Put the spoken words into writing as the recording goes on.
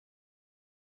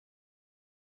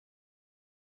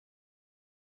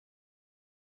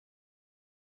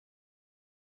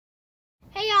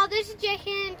this is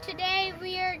Jason. Today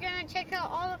we are going to check out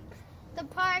all of the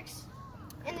parks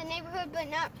in the neighborhood, but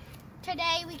not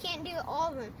today. We can't do all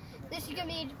of them. This is going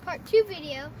to be a part 2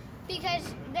 video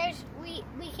because we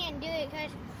can't do it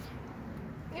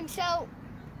and so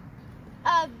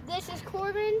this is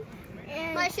Corbin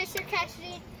and my sister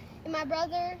Cassidy and my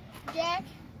brother Jack.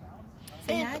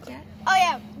 Say hi, Jack. Oh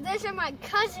yeah, these are my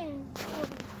cousins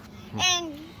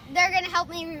and they're going to help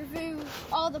me review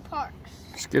all the parks.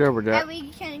 Let's get over, Jack. That we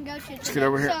can go to. Let's get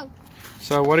over here.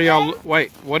 So what are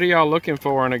y'all looking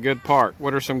for in a good park?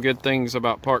 What are some good things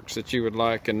about parks that you would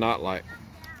like and not like?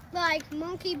 Like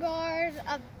monkey bars,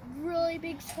 a really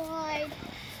big slide,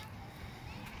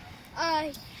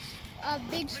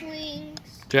 big swings.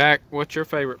 Jack, what's your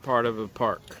favorite part of the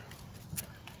park?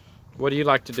 What do you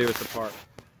like to do at the park?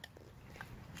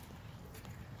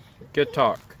 Good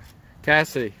talk.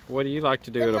 Cassidy, what do you like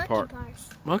to do at a park? Bars.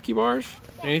 Monkey bars?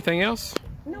 Anything else?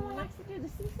 No one likes to do the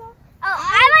seesaw? Oh,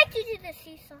 I like to do the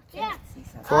seesaw too. Yeah.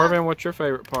 Seesaw. Corbin, what's your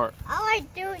favorite part? I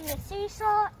like doing the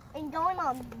seesaw and going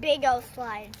on big old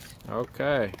slides.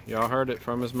 Okay, y'all heard it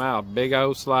from his mouth. Big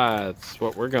old slides. That's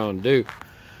what we're gonna do.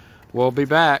 We'll be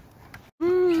back.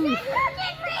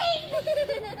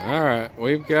 Alright,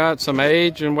 we've got some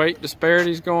age and weight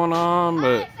disparities going on,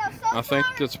 but I think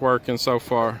it's working so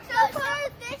far. I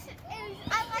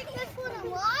like this one a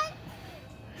lot.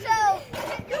 So,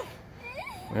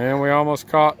 And we almost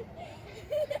caught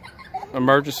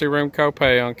emergency room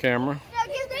copay on camera. now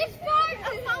give this part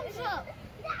a thumbs up.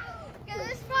 Give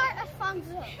this part a thumbs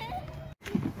up.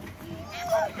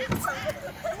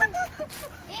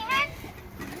 It has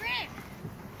grip.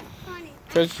 Funny.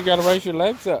 Because you got to raise your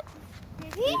legs up.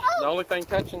 The only thing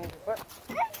touching your butt.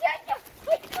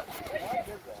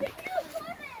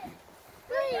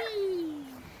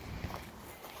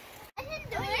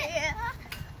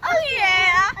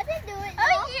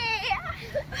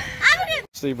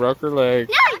 She broke her leg.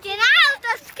 No, I didn't. I was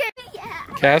just scared.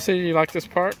 Yeah. Cassie, you like this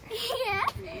part? Yeah.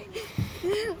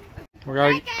 We're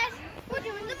going. Alright, guys. We're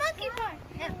doing the monkey part.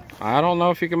 No. I don't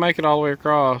know if you can make it all the way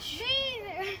across. Me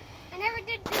either. I never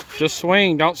did this. Just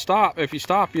swing. Don't stop. If you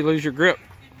stop, you lose your grip.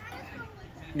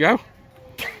 Go.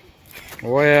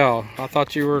 Well, I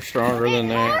thought you were stronger than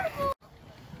that.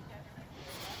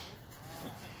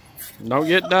 Don't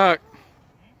get ducked.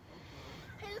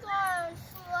 He's going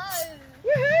slow.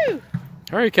 Woohoo!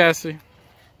 Hurry, Cassie.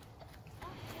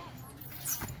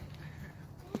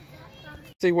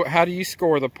 See, how do you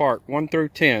score the park? 1 through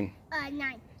 10.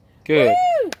 9. Good.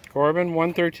 Woo! Corbin,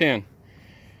 1 through 10.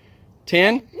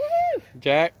 10? Woohoo!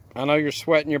 Jack, I know you're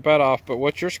sweating your butt off, but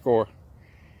what's your score?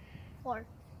 4.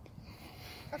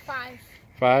 Or 5.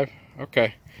 5?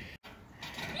 Okay.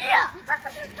 Yeah.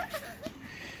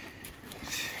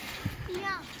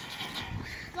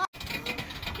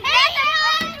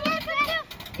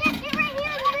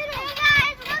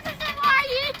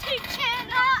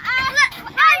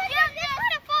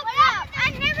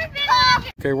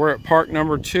 Okay, we're at park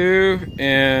number 2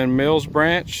 in Mills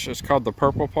Branch. It's called the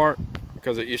Purple Park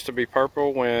because it used to be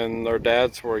purple when their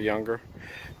dads were younger.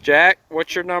 Jack,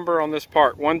 what's your number on this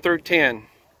park? 1 through 10.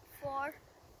 4.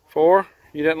 4?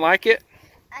 You didn't like it?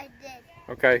 I did.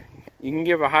 Okay, you can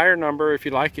give a higher number if you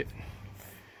like it.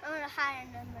 I want a higher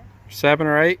number. 7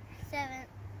 or 8? 7.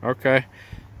 Okay.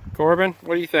 Corbin,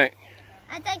 what do you think?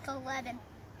 I think 11.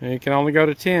 You can only go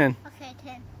to 10. Okay,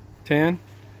 10. 10?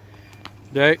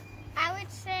 Jake? I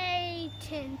would say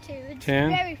 10 too. It's 10?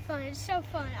 very fun. It's so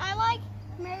fun. I like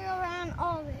merry-go-round,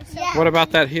 all of it. So yeah. What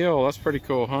about that hill? That's pretty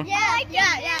cool, huh? Yeah, I like the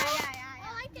hill.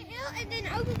 I like the hill, and then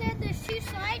over there, there's 2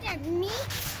 slides that meet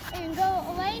and go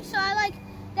away. So I like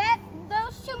that.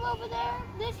 Those 2 over there.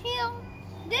 This hill.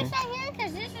 This right here,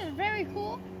 because this is very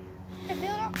cool to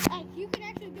build on. Like you can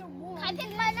actually build more. Can I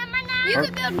pick my number now? You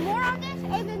can build more on this,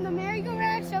 and then the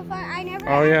merry-go-round is so fun.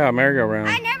 Oh yeah, merry-go-round.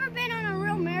 I never been on a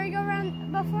real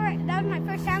merry-go-round before. That was my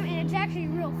first time, and it's actually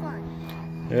real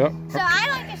fun. Yep. So I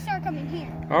like to start coming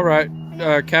here. All right.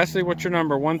 Cassidy, what's your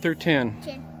number? 1 through 10?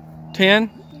 10. 10?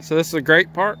 So this is a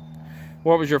great park?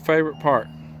 What was your favorite part?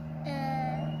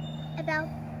 About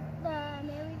the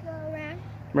merry-go-round.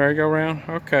 Merry-go-round?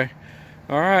 Okay.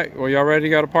 All right. Well, y'all ready to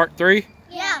go to park 3?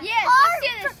 Yeah. Yes, let's do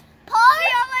this. See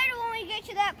y'all later when we get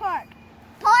to that park.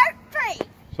 Part 3.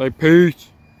 Say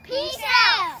peace. Peace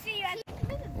out. See you.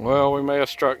 Well, we may have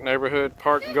struck neighborhood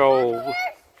park gold.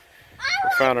 We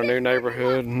found a new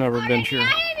neighborhood. Never been here. I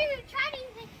haven't even tried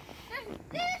anything.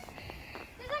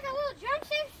 There's like a little jump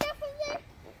safe stuff over there.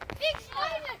 Big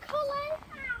slide in the Kool-Aid.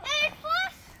 And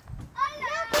plus,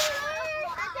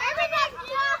 everything.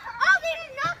 Oh,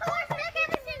 there's no colors. Make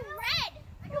everything red.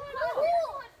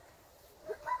 Cool.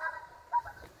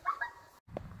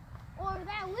 Or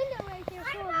that window.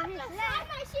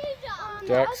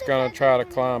 Jack's gonna try to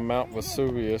climb Mount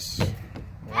Vesuvius.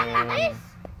 And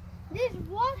this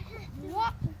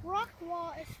rock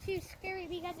wall is too scary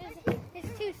because it's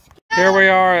too scary. Here we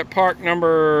are at park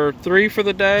number 3 for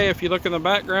the day. If you look in the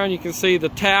background, you can see the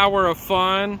Tower of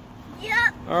Fun.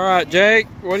 Yep. All right, Jake,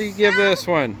 what do you give this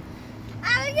one?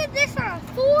 I would give this one a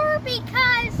 4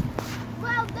 because,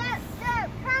 well, that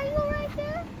triangle right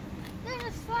there, there's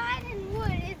a slide in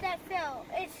wood if that fell.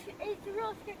 It's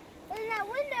real scary. And that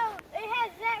window, it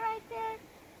has that right there.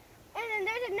 And then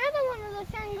there's another one of those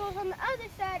triangles on the other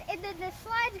side, and then the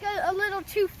slides go a little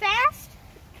too fast.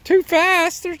 Too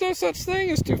fast? There's no such thing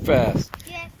as too fast.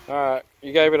 Yes. All right,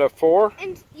 you gave it a 4?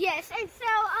 And yes, and so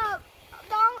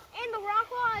the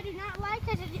rock wall I do not like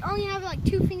because it only have like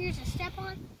 2 fingers to step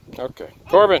on. Okay.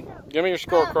 Corbin, give me your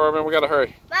score, Corbin. We gotta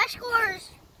hurry. My score is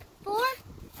 4.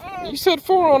 You said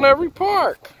 4 on every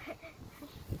park.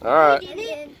 All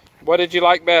right. What did you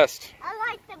like best? I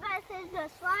like the best is the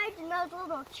slides and those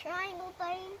little triangle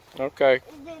things. Okay.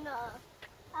 And then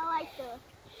I like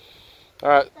the.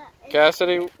 All right.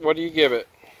 Cassidy, what do you give it?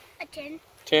 A 10.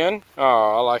 10?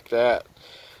 Oh, I like that.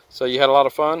 So you had a lot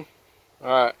of fun? All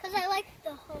right. Because I like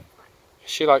the whole part.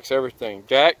 She likes everything.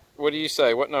 Jack, what do you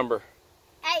say? What number?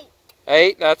 8.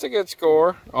 8? That's a good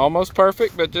score. Almost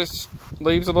perfect, but just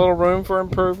leaves a little room for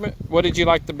improvement. What did you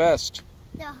like the best?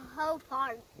 The whole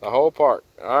part. The whole park.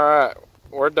 All right.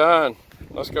 We're done.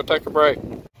 Let's go take a break.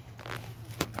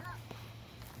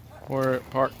 We're at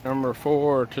park number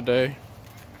 4 today.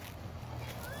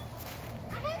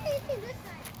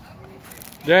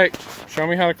 Jake, show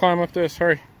me how to climb up this.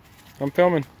 Hurry. I'm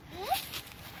filming.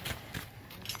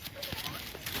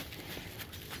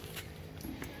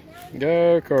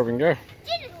 Go, Corbin, go.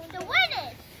 The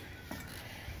winners.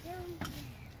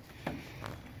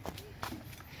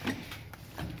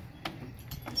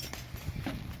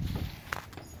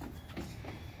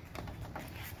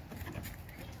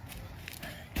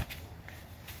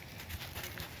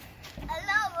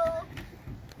 Hello.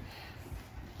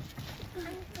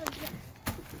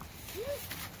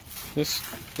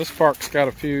 This park's got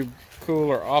a few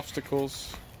cooler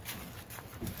obstacles.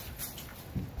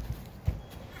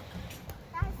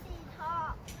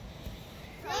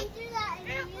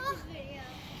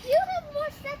 You have more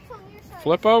steps on your side.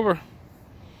 Flip over.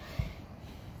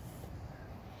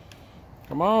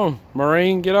 Come on,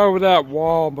 Marine, get over that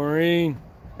wall, Marine.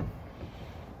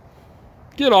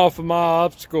 Get off of my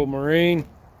obstacle, Marine.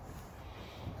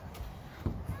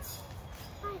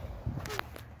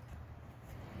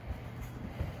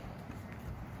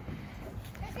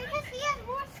 Because he has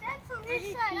more steps on this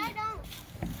side. I don't.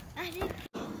 I didn't.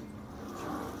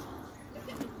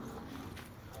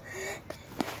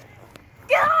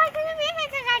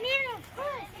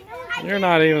 You're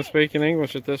not even speaking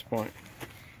English at this point.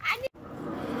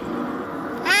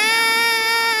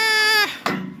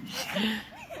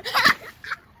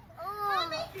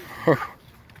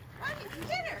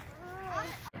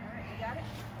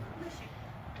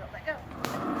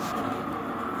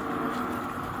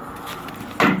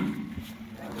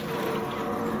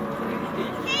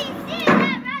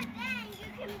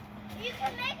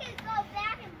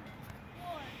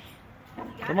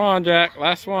 Come on, Jack.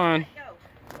 Last one.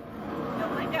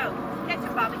 Don't let go. Catch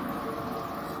it, Bobby.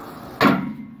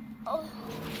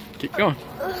 Keep going.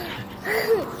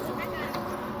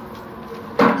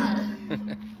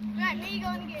 Right, now you're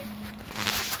going again.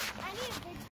 I need a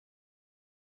big.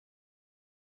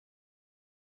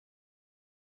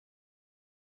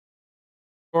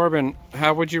 Corbin,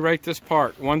 how would you rate this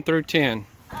park? 1 through 10.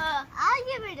 I'll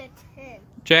give it a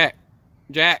 10.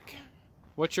 Jack,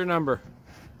 what's your number?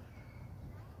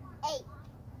 8.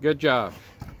 Good job.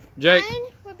 Jake. Mine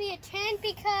would be a 10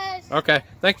 because. Okay,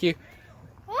 thank you.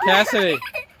 Cassidy,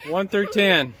 1 through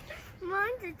 10.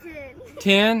 Mine's a 10.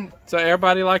 10? So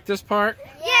everybody like this park?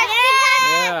 Yes.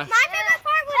 Yeah. My favorite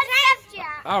part was last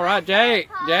year. All right,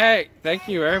 Jake, thank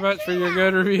you very much for your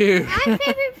good review. My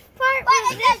favorite part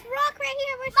was this rock right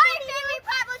here. My favorite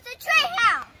part was the tree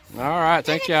house. All right,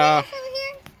 thank y'all.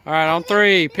 All right, on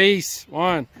 3. Peace.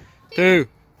 1, 2,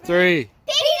 3.